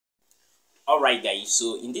Alright guys,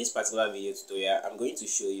 so in this particular video tutorial, I'm going to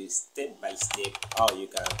show you step by step how you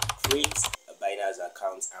can create a Binance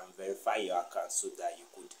account and verify your account so that you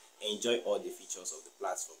could enjoy all the features of the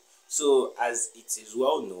platform. So as it is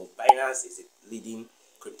well known, Binance is a leading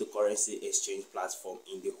cryptocurrency exchange platform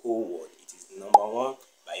in the whole world. It is number one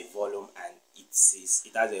by volume, and it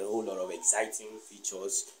has a whole lot of exciting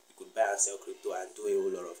features. You could buy and sell crypto and do a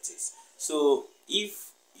whole lot of things. So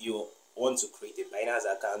if you want to create a Binance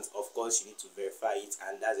account, of course you need to verify it,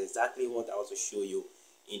 and that's exactly what I want to show you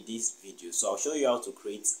in this video. So I'll show you how to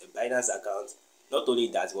create a Binance account. Not only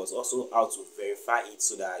that, but also how to verify it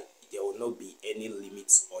so that there will not be any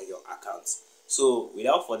limits on your account. So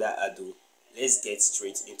without further ado, let's get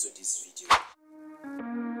straight into this video.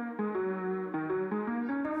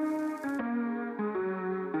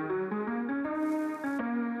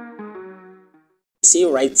 See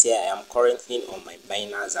right here, I am currently on my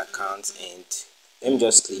Binance account, and let me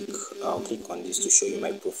just click on this to show you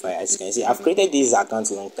my profile. As you can see, I've created this account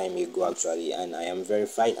a long time ago actually, and I am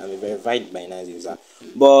verified. I'm a verified Binance user.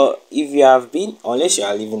 But if you have been, unless you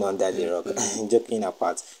are living under the rock, joking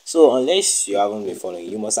apart, so unless you haven't been following,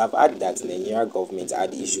 you must have heard that the Nigeria government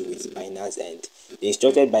had issue with Binance, and they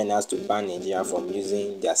instructed Binance to ban Nigeria from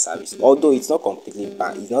using their service. Although it's not completely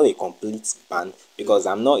banned, it's not a complete ban, because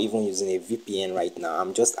I'm not even using a VPN right now.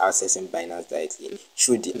 I'm just accessing Binance directly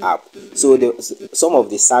through the app. So some of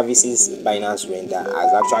the services Binance render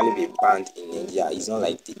has actually been banned in Nigeria. It's not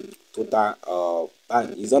like the total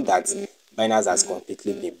ban. It's not that Binance has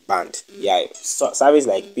completely been banned. Yeah, so service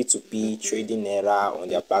like P2P trading error on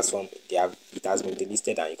their platform, it has been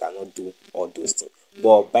delisted and you cannot do all those things.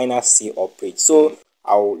 But Binance still operates. So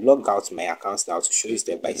I'll log out my accounts now to show you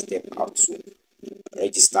step by step how to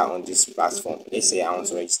register on this platform. Let's say I want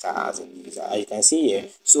to register as a user. As you can see here,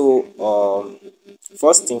 so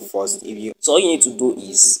first thing first, all you need to do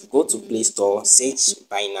is go to Play Store, search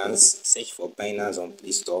for Binance on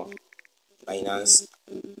Play Store. Binance.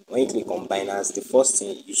 When you click on Binance, the first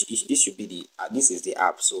thing this should be the this is the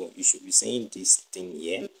app, so you should be seeing this thing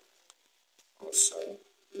here. Oh, sorry.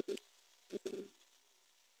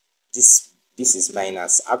 This is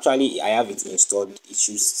Binance. Actually, I have it installed. It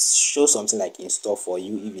should show something like install for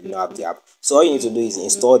you if you don't have the app. So all you need to do is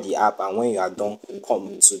install the app, and when you are done,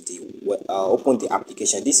 come to the open the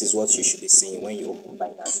application. This is what you should be seeing when you open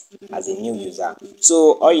Binance as a new user.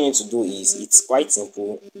 So all you need to do is, it's quite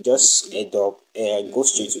simple. Just head up and go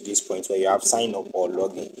straight to this point where you have signed up or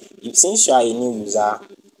login. Since you are a new user,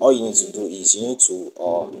 all you need to do is you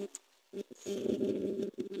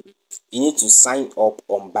need to sign up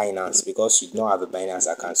on Binance because you don't have a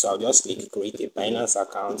Binance account. So I'll just click create a Binance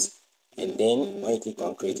account, and then when you click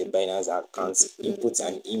on create a Binance account, input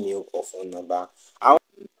an email or phone number.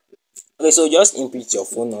 Okay, so just input your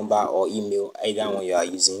phone number or email, either one you are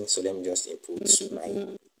using. So let me just input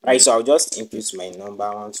my right. So I'll just input my number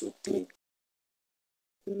 123.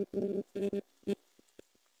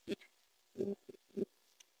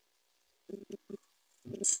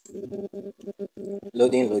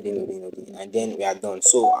 Loading, and then we are done.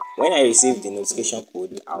 So when I receive the notification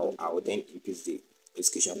code, I will then input the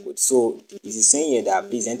notification code. So it is saying here that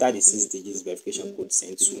please enter the 6 digits verification code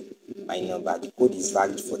sent to my number. The code is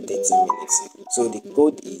valid for 30 minutes. So the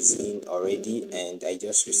code is in already, and I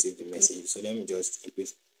just received the message. So let me just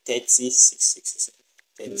input 30666.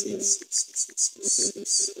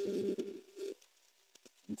 30666.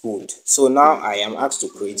 Good. So now I am asked to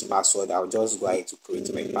create password. I'll just go ahead to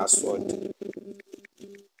create my password.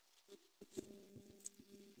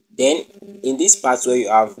 Then in this part where you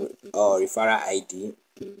have referral ID,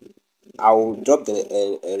 I will drop the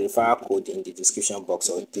referral code in the description box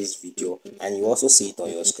of this video, and you also see it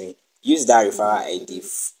on your screen. Use that referral ID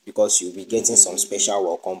because you'll be getting some special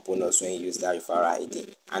welcome bonus when you use that referral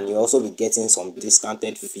ID, and you'll also be getting some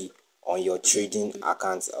discounted fee on your trading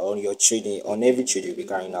accounts, on every trade you'll be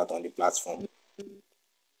carrying out on the platform.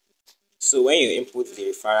 So when you input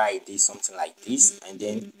the referral ID, something like this, and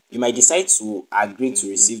then you might decide to agree to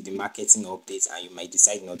receive the marketing updates, and you might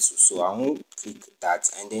decide not to. So I won't click that,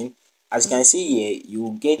 and then as you can see here,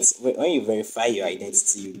 you get, when you verify your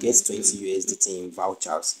identity, you get 20 USDT in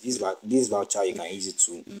vouchers. This voucher, you can use it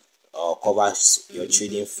to cover your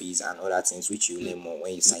trading fees and other things, which you learn more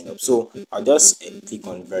when you sign up. So I'll just click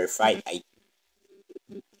on verify ID.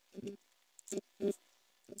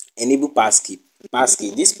 Enable passkey.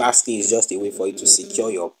 This passkey is just a way for you to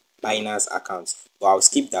secure your Binance account, but I'll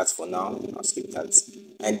skip that for now.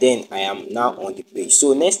 And then I am now on the page.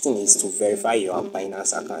 So next thing is to verify your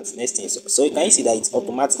Binance account. Next thing is, so you can see that it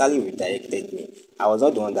automatically redirected me, I was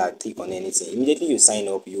not the one that click on anything. Immediately you sign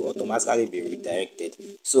up, you automatically be redirected.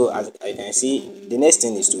 So as I can see, the next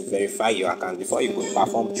thing is to verify your account before you could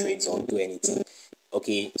perform trades or do anything.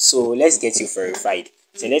 Okay, so let's get you verified.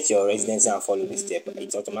 Select your residency and follow the step.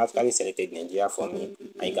 It's automatically selected Nigeria for me,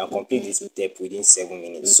 and you can complete this step within 7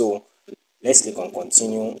 minutes. So let's click on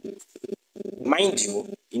continue. Mind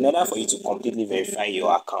you, in order for you to completely verify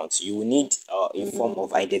your account, you will need a form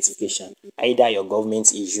of identification, either your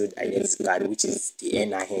government issued identity card, which is the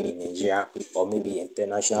NIN in Nigeria, or maybe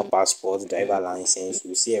international passport, driver license.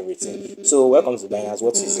 You see everything. So welcome to Binance.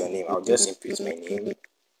 What is your name? I'll just input my name,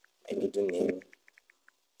 my middle name,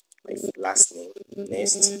 my last name,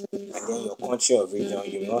 next, and then your country of region.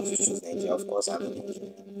 You want to choose Nigeria, of course. I'm in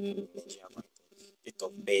Nigeria. Date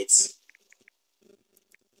of birth.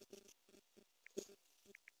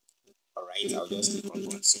 All right, I'll just click on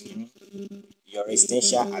continue. Your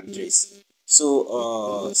residential address.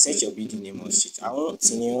 So set your building name on street. I won't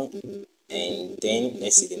continue, and then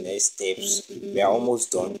let's see the next steps. We are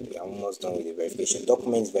almost done. We are almost done with the verification.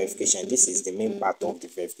 Documents verification. This is the main part of the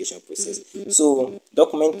verification process. So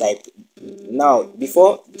document type. Now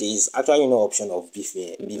before there is actually no option of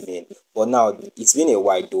BVN, but now it's been a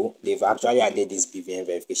while though. They've actually added this BVN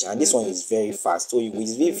verification, and this one is very fast. So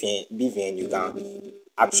with BVN you can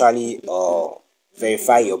actually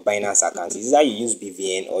verify your Binance account. Is that you use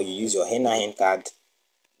BVN or you use your NIN card.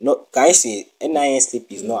 No, can I say NIN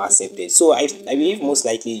slip is not accepted. So I believe most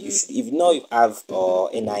likely you should, if you know you have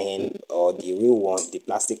NIN or the real one, the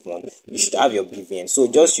plastic one, you should have your BVN.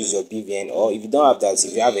 So just use your BVN, or if you don't have that,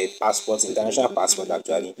 if you have a passport, international passport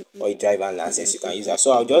actually, or a driver license, you can use that.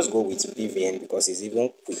 So I'll just go with BVN because it's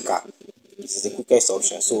even quicker. This is the quickest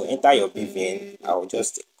option. So enter your BVN. I'll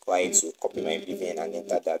just try to copy my BVN and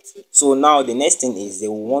enter that. So now the next thing is they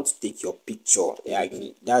will want to take your picture. Yeah,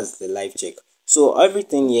 that's the live check. So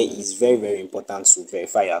everything here is very important to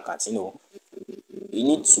verify your account. You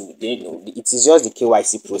need to, it is just the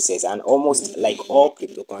KYC process, and almost like all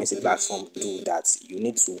cryptocurrency platforms do that. You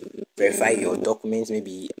need to verify your documents,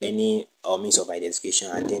 maybe any means of identification,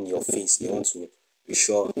 and then your face. They want to be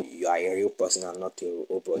sure you are a real person and not a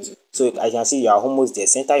robot. So as you can see, you are almost there.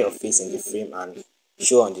 Center your face in the frame and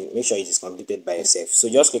show on the, make sure it is completed by yourself. So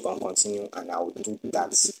just click on continue, and I will do that,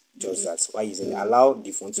 just that. While using, allow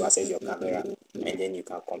the phone to access your camera, and then you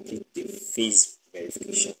can complete the face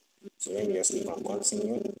verification. So let me just click on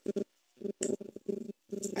continue,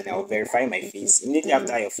 and I will verify my face. Immediately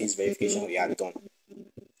after your face verification, we are done.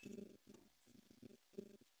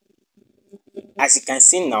 As you can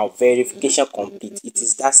see now, verification complete. It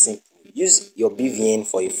is that simple. Use your BVN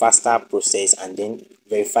for a faster process and then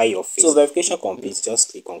verify your face. So verification complete,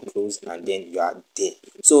 just click on close and then you are there.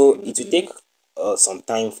 So it will take some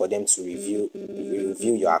time for them to review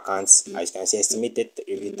your accounts. As you can see, estimated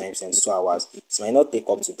review time is 2 hours. It might not take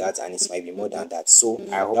up to that, and it might be more than that. So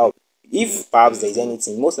I hope, if perhaps there is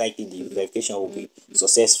anything, most likely the verification will be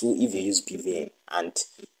successful if you use BVN, and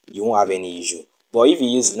you won't have any issue. But if you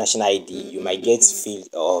use national ID, you might get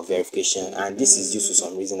failed verification, and this is due to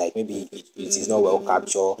some reason, like maybe it is not well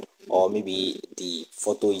captured, or maybe the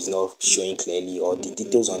photo is not showing clearly, or the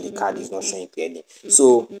details on the card is not showing clearly.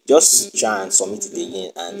 So just try and submit it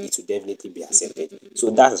again, and it will definitely be accepted. So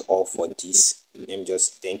that is all for this. Let me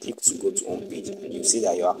just then click to go to home page, and you see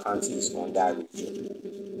that your account is under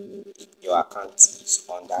review. Your account is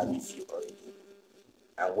under review already,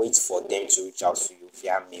 and wait for them to reach out to you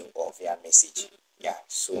via mail or via message. Yeah,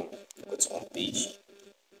 so go to home page.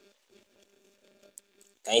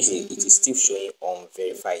 Can you see it is still showing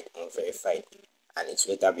unverified, and it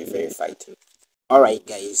will later be verified. Alright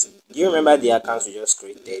guys, do you remember the accounts we just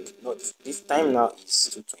created? Not this time now is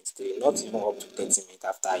 2:23, not even up to 30 minutes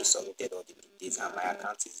after I submitted all the details, and my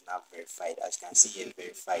account is now verified. As you can see here,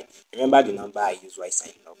 verified. Remember the number I used while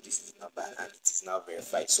signing up? This is the number, and it is now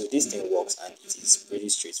verified. So this thing works, and it is pretty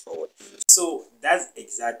straightforward. So that's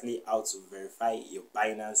exactly how to verify your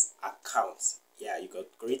Binance account. Yeah, you can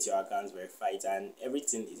create your accounts, verify it, and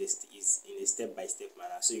everything is in a step-by-step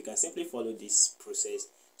manner. So you can simply follow this process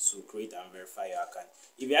to create and verify your account.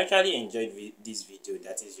 If you actually enjoyed this video,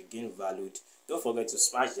 that is, you gain valued, don't forget to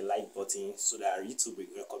smash the like button so that YouTube will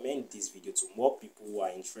recommend this video to more people who are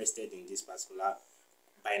interested in this particular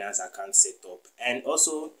Binance account setup. And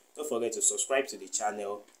also don't forget to subscribe to the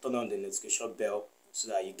channel, turn on the notification bell so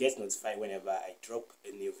that you get notified whenever I drop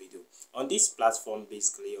a new video. On this platform,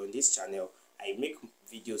 basically on this channel, I make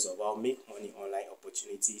videos about make money online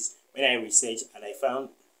opportunities. When I research and I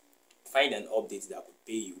find an update that could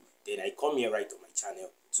pay you, then I come here right on my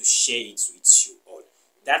channel to share it with you all.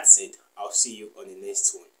 That's it. I'll see you on the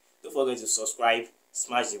next one. Don't forget to subscribe,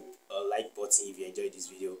 smash the like button if you enjoyed this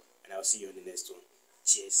video, and I'll see you on the next one.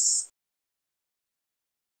 Cheers.